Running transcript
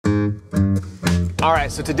All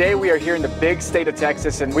right, so today we are here in the big state of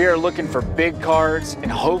Texas and we are looking for big cards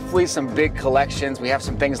and hopefully some big collections. We have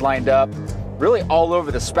some things lined up really all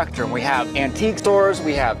over the spectrum. We have antique stores,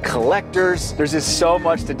 we have collectors. There's just so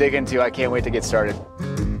much to dig into. I can't wait to get started.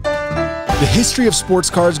 The history of sports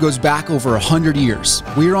cars goes back over 100 years.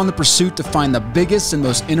 We are on the pursuit to find the biggest and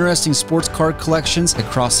most interesting sports card collections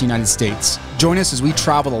across the United States. Join us as we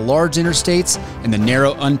travel the large interstates and the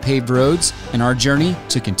narrow unpaved roads in our journey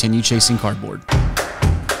to continue chasing cardboard.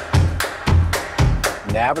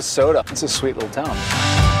 Navasota, it's a sweet little town.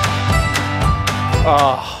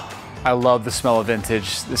 Oh, I love the smell of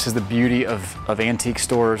vintage. This is the beauty of antique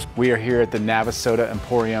stores. We are here at the Navasota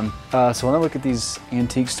Emporium. So when I look at these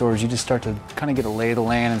antique stores, you just start to kind of get a lay of the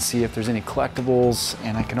land and see if there's any collectibles.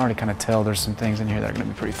 And I can already kind of tell there's some things in here that are gonna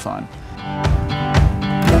be pretty fun.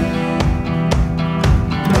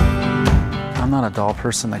 I'm not a doll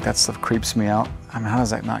person, like that stuff creeps me out. I mean, how does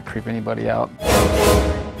that not creep anybody out?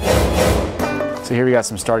 So here we got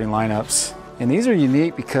some starting lineups. And these are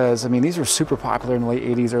unique because, I mean, these were super popular in the late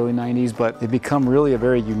 80s, early 90s, but they become really a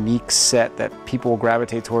very unique set that people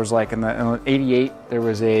gravitate towards. Like in the 88, there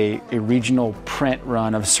was a regional print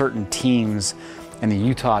run of certain teams, and the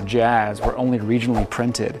Utah Jazz were only regionally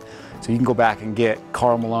printed. So you can go back and get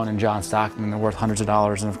Karl Malone and John Stockton, and they're worth hundreds of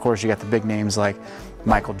dollars. And of course, you got the big names like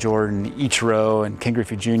Michael Jordan, Ichiro, and Ken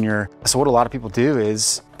Griffey Jr. So what a lot of people do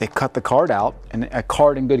is they cut the card out, and a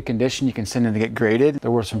card in good condition you can send in to get graded. They're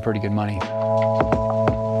worth some pretty good money.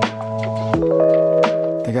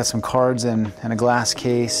 They got some cards in a glass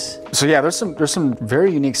case. So yeah, there's some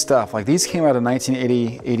very unique stuff. Like these came out of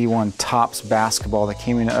 1980-81 Topps basketball that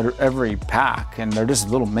came in every pack, and they're just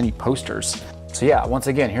little mini posters. So yeah, once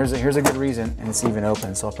again, here's a good reason, and it's even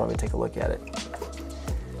open, so I'll probably take a look at it.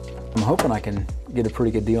 I'm hoping I can get a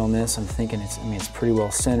pretty good deal on this. I'm thinking it's pretty well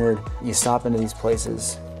centered. You stop into these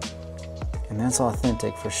places, and that's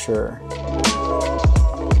authentic for sure.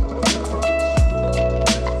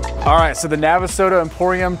 All right, so the Navasota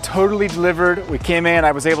Emporium totally delivered. We came in,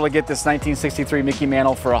 I was able to get this 1963 Mickey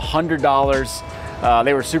Mantle for $100.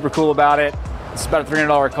 They were super cool about it. It's about a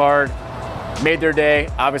 $300 card. Made their day,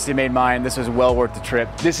 obviously made mine. This was well worth the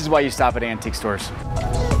trip. This is why you stop at antique stores.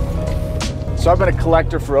 So I've been a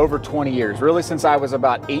collector for over 20 years, really since I was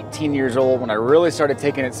about 18 years old when I really started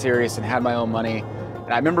taking it serious and had my own money.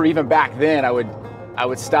 And I remember even back then, I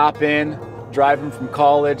would stop in, driving from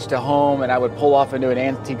college to home, and I would pull off into an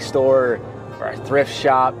antique store or a thrift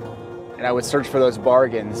shop, and I would search for those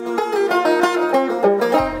bargains.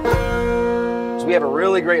 So we have a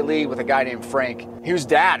really great lead with a guy named Frank, whose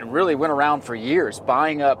dad really went around for years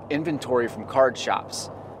buying up inventory from card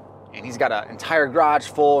shops. And he's got an entire garage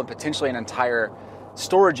full and potentially an entire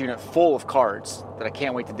storage unit full of cards that I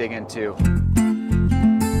can't wait to dig into.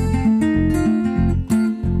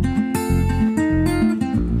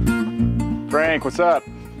 Frank, what's up?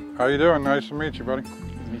 How you doing? Nice to meet you, buddy. Nice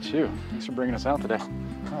to meet you. Thanks for bringing us out today.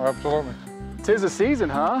 Oh, absolutely. 'Tis the season,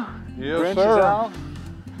 huh? Yes, Grinch sir. is out.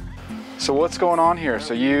 So what's going on here?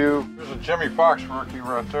 So There's a Jimmy Fox rookie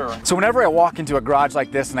right there. So whenever I walk into a garage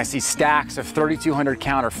like this and I see stacks of 3,200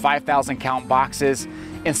 count or 5,000 count boxes,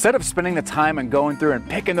 instead of spending the time and going through and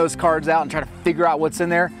picking those cards out and trying to figure out what's in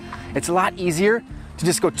there, it's a lot easier to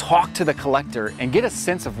just go talk to the collector and get a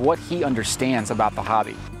sense of what he understands about the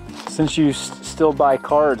hobby. Since you still buy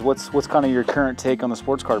cards, what's kind of your current take on the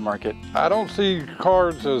sports card market? I don't see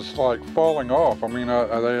cards as like falling off. I mean,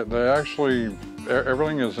 they actually,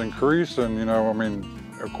 everything is increasing, you know. I mean,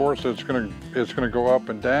 of course it's gonna go up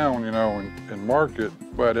and down, you know, in market.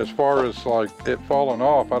 But as far as like it falling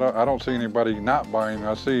off, I don't see anybody not buying.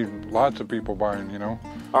 I see lots of people buying, you know.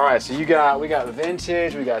 All right, so we got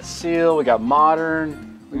vintage, we got seal, we got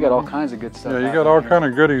modern, we got all kinds of good stuff. Yeah, you got all kind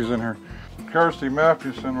of goodies in here. Kirsty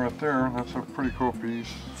Mathewson right there. That's a pretty cool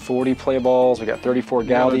piece. 40 play balls. We got 34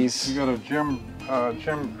 Gaudies. You got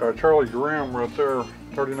a Charlie Graham right there.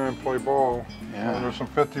 39 play ball. Yeah. There's some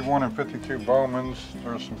 51 and 52 Bowmans.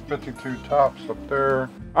 There's some 52 Tops up there.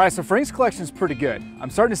 All right, so Frank's collection is pretty good. I'm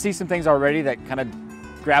starting to see some things already that kind of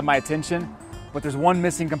grab my attention, but there's one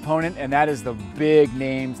missing component, and that is the big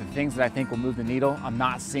names, the things that I think will move the needle. I'm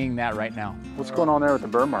not seeing that right now. What's going on there with the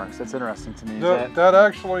burr marks? That's interesting to me. That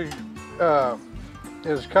actually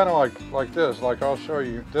is kind of like this. Like I'll show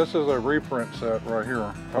you. This is a reprint set right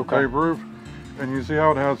here. Okay. Paved roof, and you see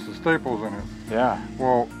how it has the staples in it. Yeah.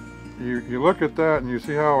 Well, you look at that and you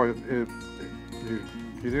see how you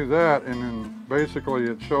do that, and then basically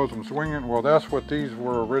it shows them swinging. Well, that's what these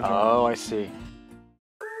were originally. Oh, I see.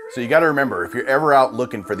 So you got to remember, if you're ever out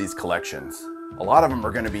looking for these collections, a lot of them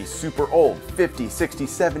are going to be super old, 50, 60,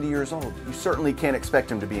 70 years old. You certainly can't expect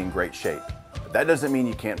them to be in great shape. But that doesn't mean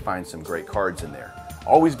you can't find some great cards in there.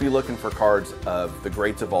 Always be looking for cards of the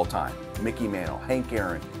greats of all time. Mickey Mantle, Hank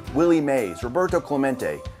Aaron, Willie Mays, Roberto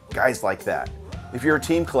Clemente, guys like that. If you're a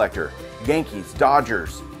team collector, Yankees,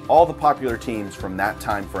 Dodgers, all the popular teams from that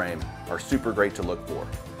time frame are super great to look for.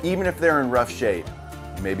 Even if they're in rough shape,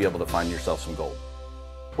 you may be able to find yourself some gold.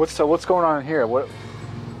 What's going on here? What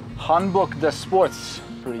Handbuch des Sports?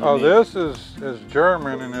 Oh, this is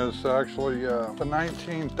German and is actually the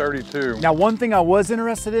 1932. Now, one thing I was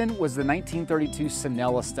interested in was the 1932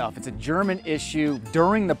 Sinella stuff. It's a German issue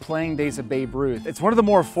during the playing days of Babe Ruth. It's one of the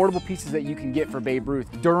more affordable pieces that you can get for Babe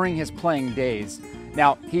Ruth during his playing days.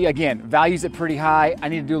 Now, he, again, values it pretty high. I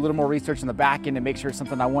need to do a little more research on the back end to make sure it's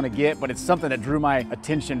something I want to get, but it's something that drew my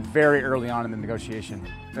attention very early on in the negotiation.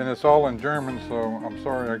 And it's all in German, so I'm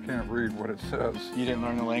sorry I can't read what it says. You didn't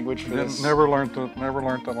learn the language for this? Never learned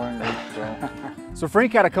the language, so. So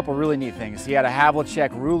Frank had a couple really neat things. He had a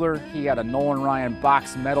Havlicek ruler, he had a Nolan Ryan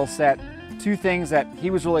box medal set, two things that he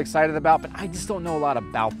was really excited about, but I just don't know a lot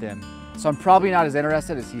about them. So I'm probably not as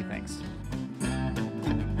interested as he thinks.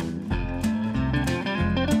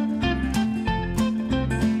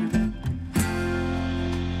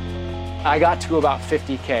 I got to about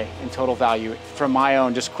 50K in total value from my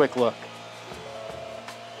own just quick look.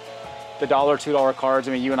 The $1, $2 cards,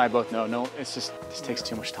 I mean, you and I both know, no, it's just, this takes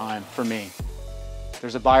too much time for me.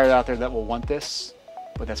 There's a buyer out there that will want this,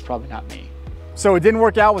 but that's probably not me. So it didn't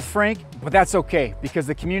work out with Frank, but that's okay, because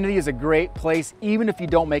the community is a great place, even if you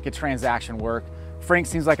don't make a transaction work. Frank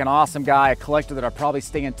seems like an awesome guy, a collector that I'll probably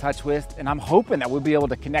stay in touch with, and I'm hoping that we'll be able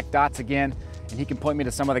to connect dots again, and he can point me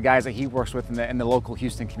to some of the guys that he works with in the local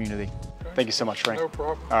Houston community. Okay. Thank you so much, Frank. No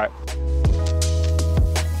problem. All right.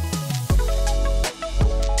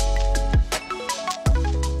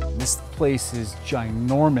 This place is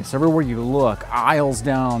ginormous. Everywhere you look, aisles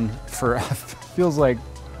down for, feels like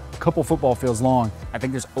a couple football fields long. I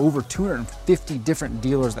think there's over 250 different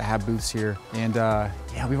dealers that have booths here. And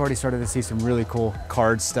yeah, we've already started to see some really cool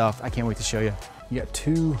card stuff. I can't wait to show you. You got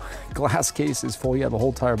 2 glass cases full. You have a whole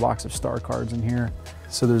entire box of star cards in here.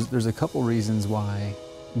 So there's a couple reasons why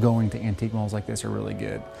going to antique malls like this are really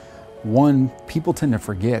good. One, people tend to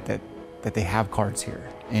forget that they have cards here,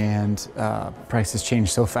 and prices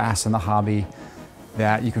change so fast in the hobby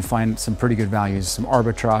that you can find some pretty good values, some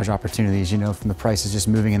arbitrage opportunities, you know, from the prices just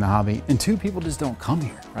moving in the hobby. And 2, people just don't come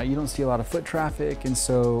here, right? You don't see a lot of foot traffic, and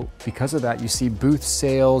so because of that, you see booth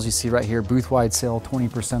sales. You see right here, booth-wide sale,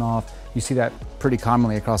 20% off. You see that pretty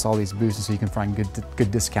commonly across all these booths, and so you can find good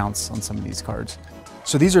discounts on some of these cards.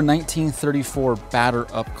 So these are 1934 batter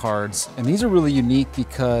up cards, and these are really unique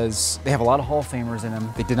because they have a lot of Hall of Famers in them.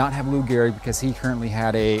 They did not have Lou Gehrig because he currently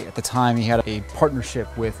had at the time he had a partnership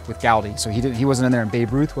with Gowdy, so he wasn't in there, and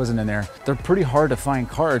Babe Ruth wasn't in there. They're pretty hard to find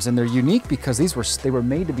cards, and they're unique because they were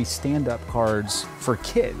made to be stand-up cards for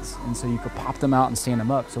kids, and so you could pop them out and stand them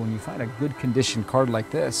up. So when you find a good condition card like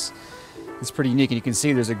this, it's pretty unique, and you can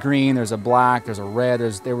see there's a green, there's a black, there's a red.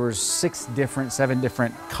 There were 7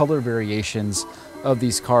 different color variations of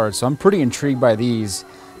these cards. So I'm pretty intrigued by these.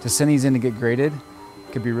 To send these in to get graded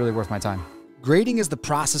could be really worth my time. Grading is the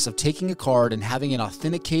process of taking a card and having it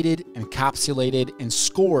authenticated, encapsulated, and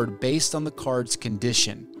scored based on the card's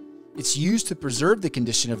condition. It's used to preserve the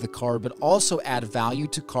condition of the card, but also add value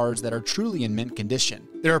to cards that are truly in mint condition.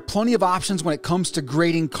 There are plenty of options when it comes to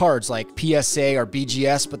grading cards like PSA or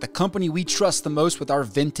BGS, but the company we trust the most with our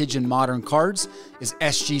vintage and modern cards is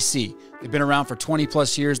SGC. They've been around for 20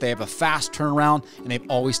 plus years, they have a fast turnaround, and they've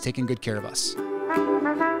always taken good care of us.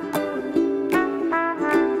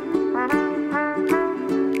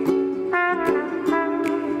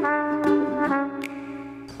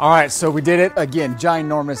 All right, so we did it again,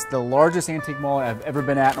 ginormous, the largest antique mall I've ever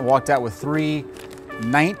been at, and walked out with 3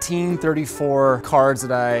 1934 cards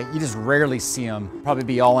that you just rarely see them. Probably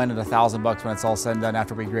be all in at $1,000 when it's all said and done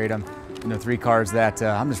after we grade them. You know, 3 cards that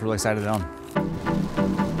I'm just really excited to own.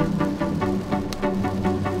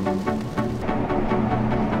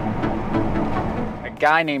 A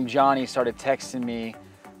guy named Johnny started texting me.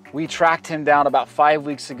 We tracked him down about 5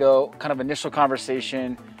 weeks ago, kind of initial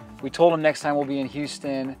conversation. We told him next time we'll be in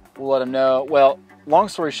Houston, we'll let him know. Well, long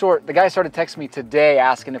story short, the guy started texting me today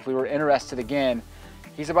asking if we were interested again.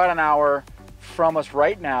 He's about an hour from us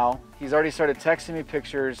right now. He's already started texting me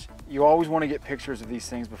pictures. You always want to get pictures of these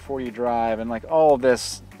things before you drive, and like all of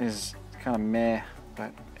this is kind of meh,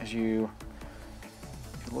 but as you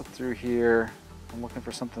look through here, I'm looking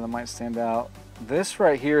for something that might stand out. This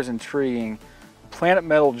right here is intriguing. Planet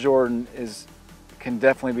Metal Jordan can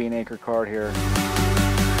definitely be an anchor card here.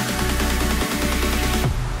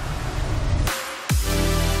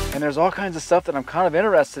 And there's all kinds of stuff that I'm kind of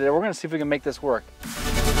interested in. We're gonna see if we can make this work.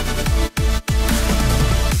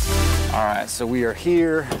 right, so we are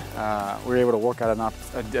here. We were able to work out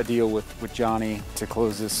a deal with Johnny to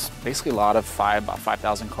close this basically lot of about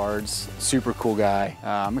 5,000 cards. Super cool guy.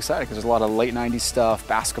 I'm excited because there's a lot of late 90s stuff,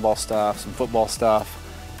 basketball stuff, some football stuff.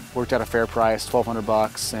 Worked out a fair price, 1,200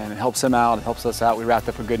 bucks, and it helps him out, it helps us out. We wrapped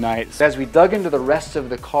up a good night. As we dug into the rest of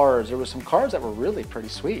the cards, there were some cards that were really pretty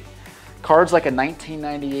sweet. Cards like a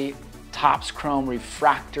 1998 Topps Chrome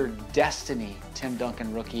Refractor Destiny Tim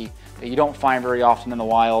Duncan rookie that you don't find very often in the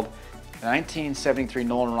wild. A 1973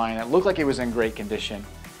 Nolan Ryan that looked like it was in great condition.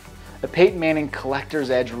 A Peyton Manning Collector's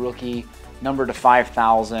Edge rookie, numbered to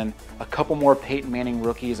 5,000. A couple more Peyton Manning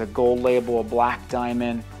rookies, a gold label, a black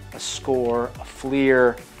diamond, a score, a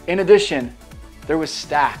Fleer. In addition, there was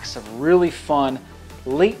stacks of really fun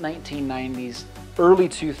late 1990s, early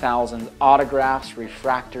 2000s autographs,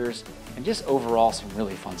 refractors, and just overall some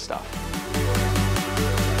really fun stuff.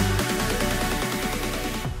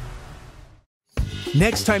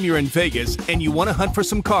 Next time you're in Vegas and you want to hunt for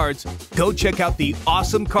some cards, go check out the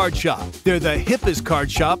Awesome Card Shop. They're the hippest card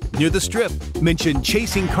shop near the Strip. Mention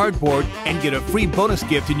Chasing Cardboard and get a free bonus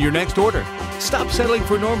gift in your next order. Stop settling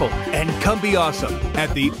for normal and come be awesome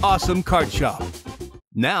at the Awesome Card Shop.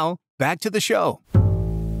 Now, back to the show.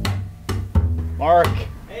 Mark.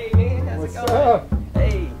 Hey man, how's it going? Up?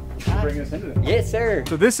 Hey. Bring us into this. Yes, sir.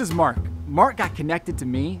 So this is Mark. Mark got connected to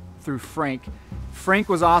me through Frank. Frank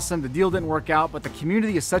was awesome. The deal didn't work out, but the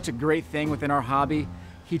community is such a great thing within our hobby.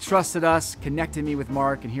 He trusted us, connected me with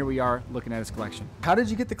Mark, and here we are looking at his collection. How did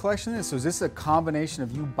you get the collection? So is this a combination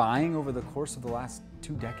of you buying over the course of the last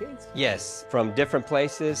 2 decades? Yes, from different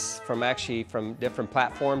places, from different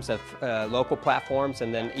platforms, of local platforms,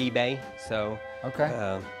 and then eBay. So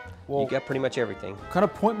Okay. you got pretty much everything. Kind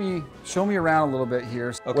of show me around a little bit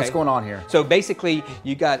here. Okay. What's going on here? So basically,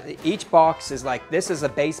 you got each box is like, this is a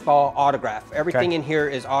baseball autograph. Everything in here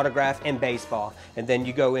is autograph and baseball. And then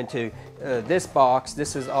you go into this box,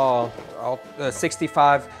 this is all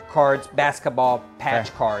 65 cards, basketball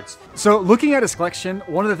patch cards. So looking at his collection,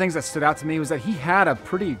 one of the things that stood out to me was that he had a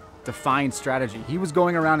pretty defined strategy. He was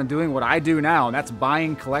going around and doing what I do now, and that's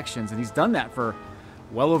buying collections. And he's done that for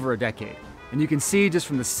well over a decade. And you can see just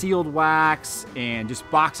from the sealed wax and just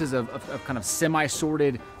boxes of kind of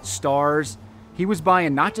semi-sorted stars, he was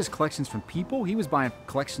buying not just collections from people, he was buying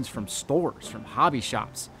collections from stores, from hobby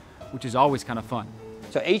shops, which is always kind of fun.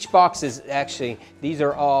 So each box is actually, these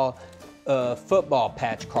are all football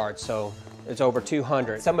patch cards, so it's over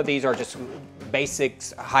 200. Some of these are just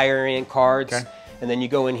basics, higher end cards. Okay. And then you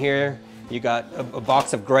go in here, you got a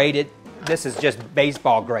box of graded. This is just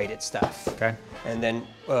baseball graded stuff. Okay. And then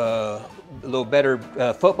a little better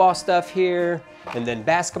football stuff here, and then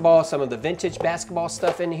basketball, some of the vintage basketball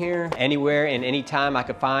stuff in here. Anywhere and anytime I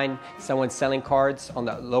could find someone selling cards on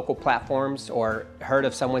the local platforms or heard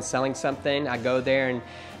of someone selling something, I go there, and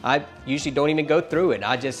I usually don't even go through it.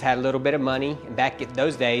 I just had a little bit of money. And back in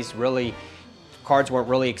those days, really, cards weren't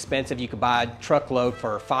really expensive. You could buy a truckload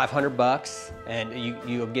for 500 bucks, and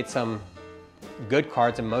you'll get some good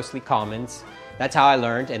cards and mostly commons. That's how I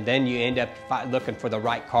learned, and then you end up looking for the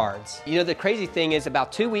right cards. You know, the crazy thing is,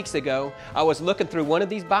 about 2 weeks ago, I was looking through one of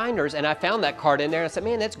these binders and I found that card in there. And I said,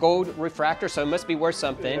 man, that's gold refractor, so it must be worth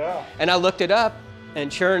something. Yeah. And I looked it up,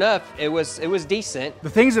 and sure enough, it was decent. The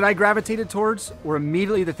things that I gravitated towards were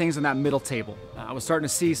immediately the things on that middle table. I was starting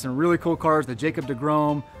to see some really cool cards, the Jacob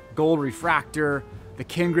deGrom gold refractor, the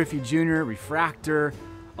Ken Griffey Jr. refractor,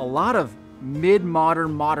 a lot of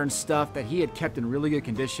modern stuff that he had kept in really good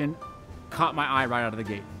condition. Caught my eye right out of the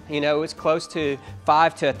gate. You know, it's close to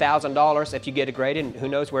 $500 to $1,000 if you get it graded, and who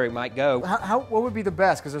knows where it might go. What would be the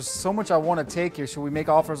best? Because there's so much I want to take here. Should we make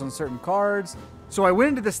offers on certain cards? So I went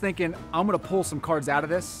into this thinking, I'm going to pull some cards out of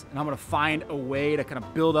this, and I'm going to find a way to kind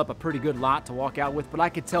of build up a pretty good lot to walk out with. But I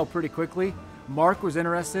could tell pretty quickly, Mark was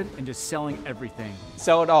interested in just selling everything.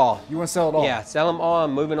 Sell it all. You want to sell it all? Yeah, sell them all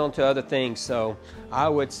and moving on to other things. So I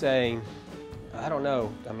would say, I don't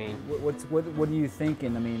know. I mean, what are you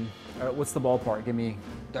thinking? I mean, what's the ballpark? Give me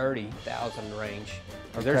 30,000 range.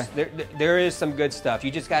 Okay. There is some good stuff. You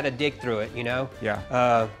just got to dig through it, you know.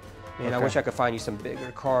 Yeah. Man, I wish I could find you some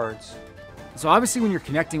bigger cards. So obviously, when you're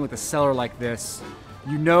connecting with a seller like this,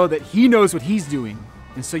 you know that he knows what he's doing,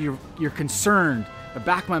 and so you're concerned. In the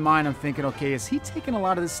back of my mind, I'm thinking, okay, is he taking a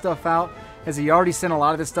lot of this stuff out? Has he already sent a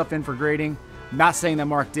lot of this stuff in for grading? I'm not saying that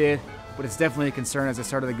Mark did, but it's definitely a concern as I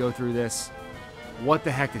started to go through this. What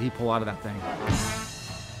the heck did he pull out of that thing?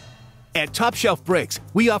 At Top Shelf Breaks,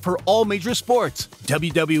 we offer all major sports,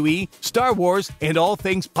 WWE, Star Wars, and all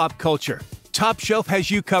things pop culture. Top Shelf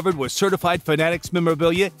has you covered with certified Fanatics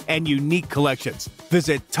memorabilia and unique collections.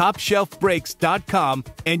 Visit TopShelfBreaks.com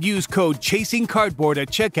and use code CHASINGCardboard at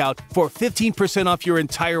checkout for 15% off your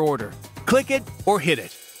entire order. Click it or hit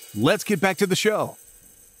it. Let's get back to the show.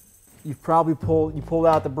 You've probably pulled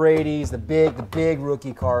out the Brady's, the big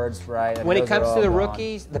rookie cards, right? I mean, When it those are comes to all the gone.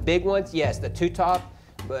 rookies, the big ones, yes, the two top.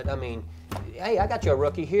 But I mean, hey, I got you a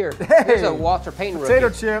rookie here. Here's a Walter Payton rookie.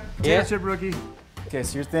 Potato Yeah. chip rookie. Okay,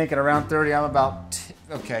 so you're thinking around 30. I'm about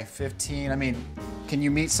 15. I mean, can you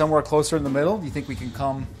meet somewhere closer in the middle? Do you think we can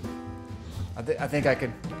come? I think I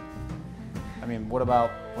could. I mean, what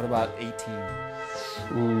about 18?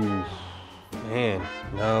 Ooh, man,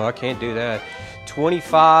 no, I can't do that.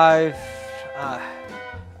 25,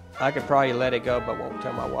 I could probably let it go, but won't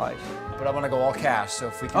tell my wife. But I want to go all cash. So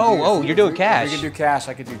if we can. You're doing cash. If we can do cash,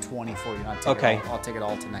 I could do 20 for you. Okay. I'll take it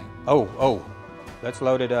all tonight. Oh, let's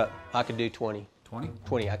load it up. I could do 20. 20?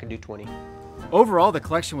 20, I could do 20. Overall, the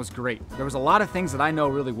collection was great. There was a lot of things that I know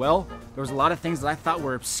really well. There was a lot of things that I thought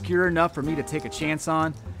were obscure enough for me to take a chance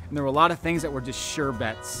on. And there were a lot of things that were just sure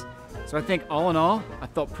bets. So I think all in all, I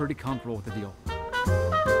felt pretty comfortable with the deal.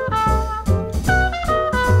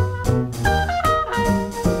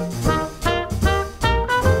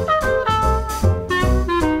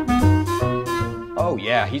 Oh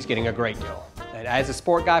yeah, he's getting a great deal. And as a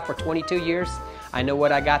sport guy for 22 years, I know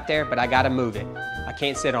what I got there, but I gotta move it. I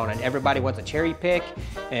can't sit on it. Everybody wants a cherry pick,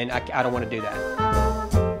 and I don't want to do that.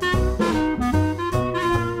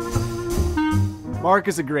 Mark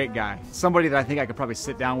is a great guy. Somebody that I think I could probably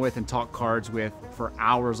sit down with and talk cards with for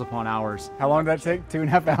hours upon hours. How long did that take?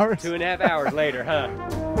 2.5 hours? 2.5 hours later, huh?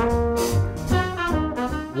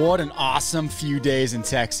 What an awesome few days in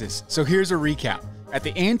Texas. So here's a recap. At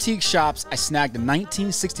the antique shops, I snagged a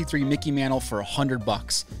 1963 Mickey Mantle for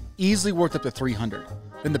 $100, easily worth up to $300.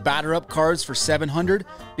 Then the batter up cards for $700.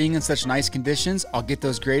 Being in such nice conditions, I'll get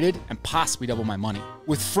those graded and possibly double my money.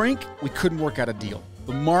 With Frank, we couldn't work out a deal.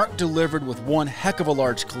 But Mark delivered with one heck of a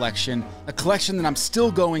large collection, a collection that I'm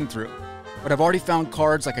still going through. But I've already found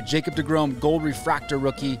cards like a Jacob deGrom Gold Refractor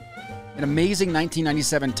rookie, an amazing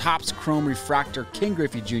 1997 Topps Chrome Refractor King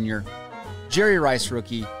Griffey Jr., Jerry Rice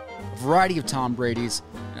rookie, a variety of Tom Brady's,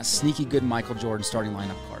 and a sneaky good Michael Jordan starting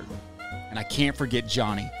lineup card. And I can't forget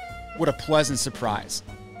Johnny. What a pleasant surprise.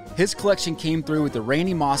 His collection came through with the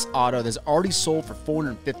Randy Moss auto that's already sold for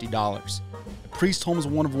 $450. The Priest Holmes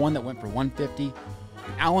 1/1 that went for $150.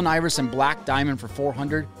 An Allen Iverson Black Diamond for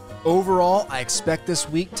 $400. Overall, I expect this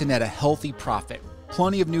week to net a healthy profit.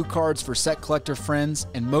 Plenty of new cards for set collector friends,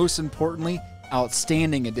 and most importantly,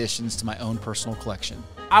 outstanding additions to my own personal collection.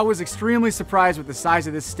 I was extremely surprised with the size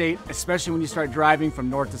of this state, especially when you start driving from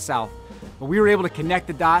north to south. But we were able to connect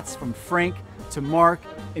the dots from Frank to Mark,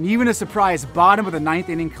 and even a surprise bottom of the 9th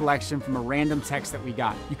inning collection from a random text that we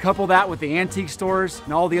got. You couple that with the antique stores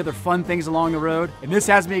and all the other fun things along the road, and this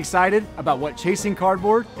has me excited about what chasing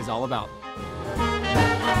cardboard is all about.